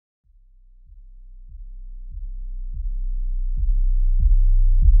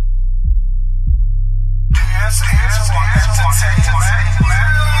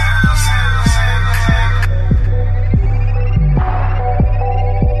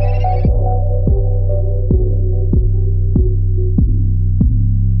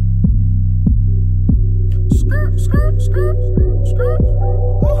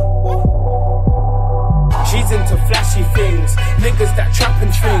niggas that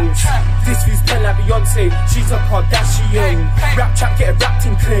trapping things. This who's pen like Beyonce, she's a Kardashian. Rap chat, get a rap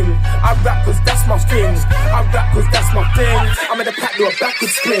team cling. I rap cause that's my thing. I rap cause that's my thing. I'm in the pack, do a backward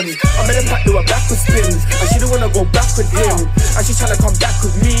spin. I'm in the pack, do a backward spin. And she don't wanna go back with him. And she tryna come back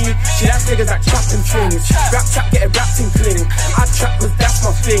with me. She likes niggas that trapping things. Rap chat, get a rap team cling. I trap cause that's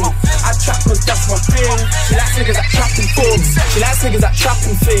my thing. I trap cause that's my thing. She likes niggas that trapping things. She likes niggas that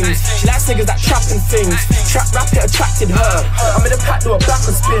trapping things. She likes niggas that trapping things. Trap rap, it attracted her. I'm in the pack, do a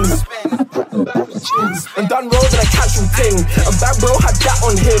backward spin. And done rolled in a casual thing. And back bro had that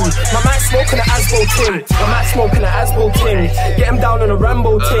on him. My man smoking an Asbo ting. My man smoking an Asbo ting. Get him down on a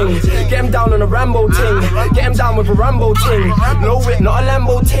Rambo ting. Get him down on a Rambo ting. Get him down with a Rambo ting. No whip, not a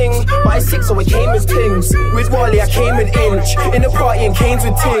Lambo ting. By 6 so it came as tings. With Wally I came with inch. In the party and canes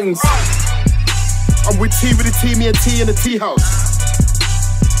with tings. I'm with T with a T, me and T in the tea house.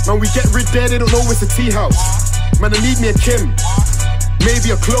 Man, we get rid there, they don't know it's a tea house. Man, I need me a Kim, maybe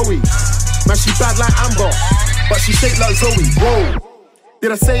a Chloe. Man, she bad like Amber, but she shaped like Zoe. Whoa,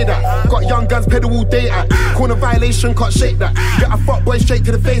 did I say that? Got young guns, pedal all day at. Corner violation, can't shake that. Get a fuck boy straight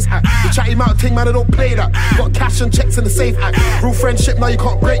to the face at. The chatty mouth ting, man, I don't play that. Got cash and checks in the safe at. Real friendship, now you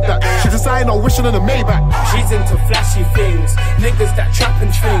can't break that. She designer, wishing on a Maybach. She's into flashy things, niggas that trapping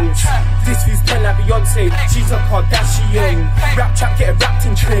things. This who's pen like Beyonce, she's a Kardashian. Rap chat, get a rap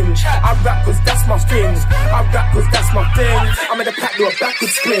team trim. I rap cause that's my thing. I rap cause that's my thing. I'm in the pack, do a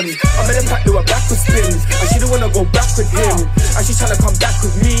backward spin. I'm in the pack, do a backward spin. And she don't wanna go back with him. And she tryna come back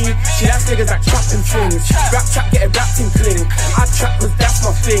with me. She likes niggas that trapping things. Rap chat, get a rap team cling. I trap cause that's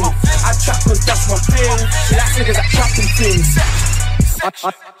my thing. I trap cause that's my thing. She likes niggas that trapping things.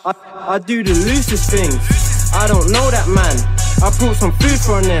 I do the loosest things. I don't know that man. I brought some food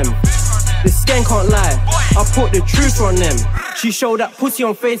for them. This skank can't lie, I put the truth on them. She showed that pussy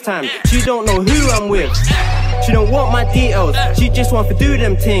on FaceTime. She don't know who I'm with. She don't want my details, she just want to do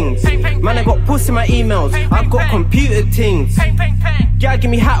them things. Man, I got pussy in my emails, I got computer things. Gal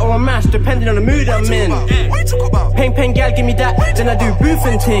give me hat or a mash, depending on the mood I'm in. What you talk about? Pen, gal give me that, then I do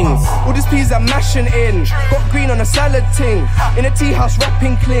boofing things. All these peas I'm mashing in. Got green on a salad ting. In a tea house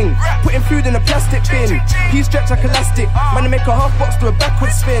wrapping cling. Putting food in a plastic bin. Peas stretch like elastic. Man, I make a half box do a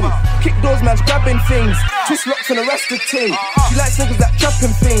backward spin. Kick doors, man's grabbing things. Twist locks and a rusted ting. She likes niggas that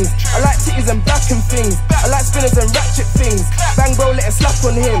trapping things. I like titties and backing things. I like spinners and ratchet things. Bang bro, let it slap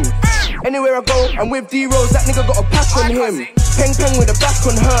on him. Anywhere I go, I'm with D-Rose. That nigga got a pack on him. Peng peng with a back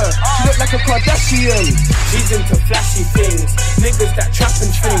on her. She look like a Kardashian. She's into flashy things, niggas that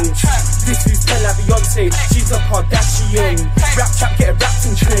trapping things. This who's pen like Beyonce, she's a Kardashian. Rap chat, get a rap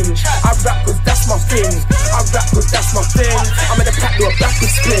team trim. I rap cause that's my thing. I rap cause that's my thing. I'm in the pack, do a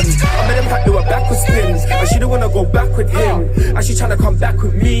backward spin. I'm in the pack, do a backward spin. And she don't wanna go back with him. And she tryna come back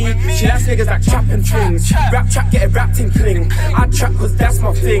with me. She likes niggas that trapping things. Rap chat, get a rap team cling. I trap cause that's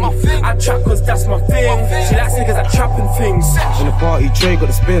my thing. I trap cause that's my thing. She likes niggas that trapping things. In the party, Trey got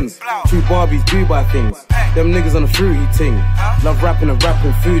the spins. True Barbies do buy things. Them niggas on the fruity ting. Love rapping and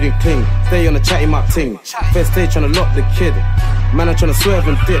rapping, food and cling. Stay on the chatty map ting. First day tryna lock the kid. Man, I'm tryna swerve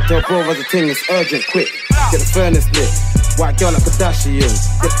and dip. Tell bro as a ting, it's urgent, quick. Get the furnace lit. White girl like Kardashian.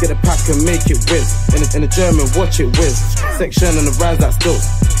 Let's get a pack and make it whiz. In the German, watch it whiz. Section on the rise that stilts.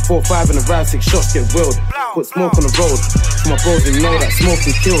 4-5 in the rise, 6 shots get willed. Put smoke on the road. For my bros, they know that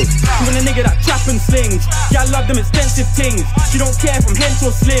smoking kills. Even a nigga that trap and slings. Yeah, I love them expensive things. She don't care if I'm hench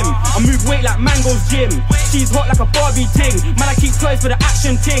or slim. I move weight like Mango's gym. She's hot like a Barbie ting. Man, I keep toys for the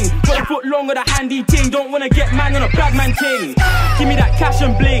action ting. Got a foot long with a handy ting. Don't wanna get man on a bad man ting. Give me that cash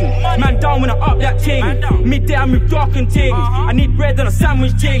and bling. Man down when I up that ting. Midday I move dark and ting. I need bread and a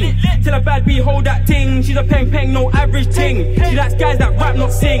sandwich ting. Till a bad bee hold that ting. She's a peng peng, no average ting. She likes guys that rap,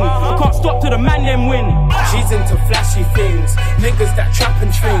 not sing. I can't stop till the man them win. She's into flashy things, niggas that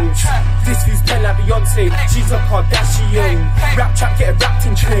trapping things. This who's pen like Beyonce, she's a Kardashian. Rap chat, get a rap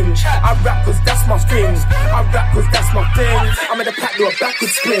team trim. I rap cause that's my thing. I rap cause that's my thing. I'm in the pack, do a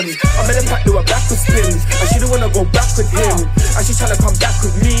backward spin. I'm in the pack, do a backward spin. And she don't wanna go back with him. And she tryna come back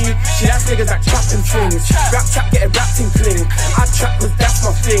with me. She likes niggas that trapping things. Rap chat, get a rap team cling. I trap cause that's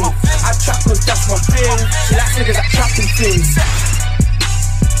my thing. I trap cause that's my thing. She likes niggas that trapping things.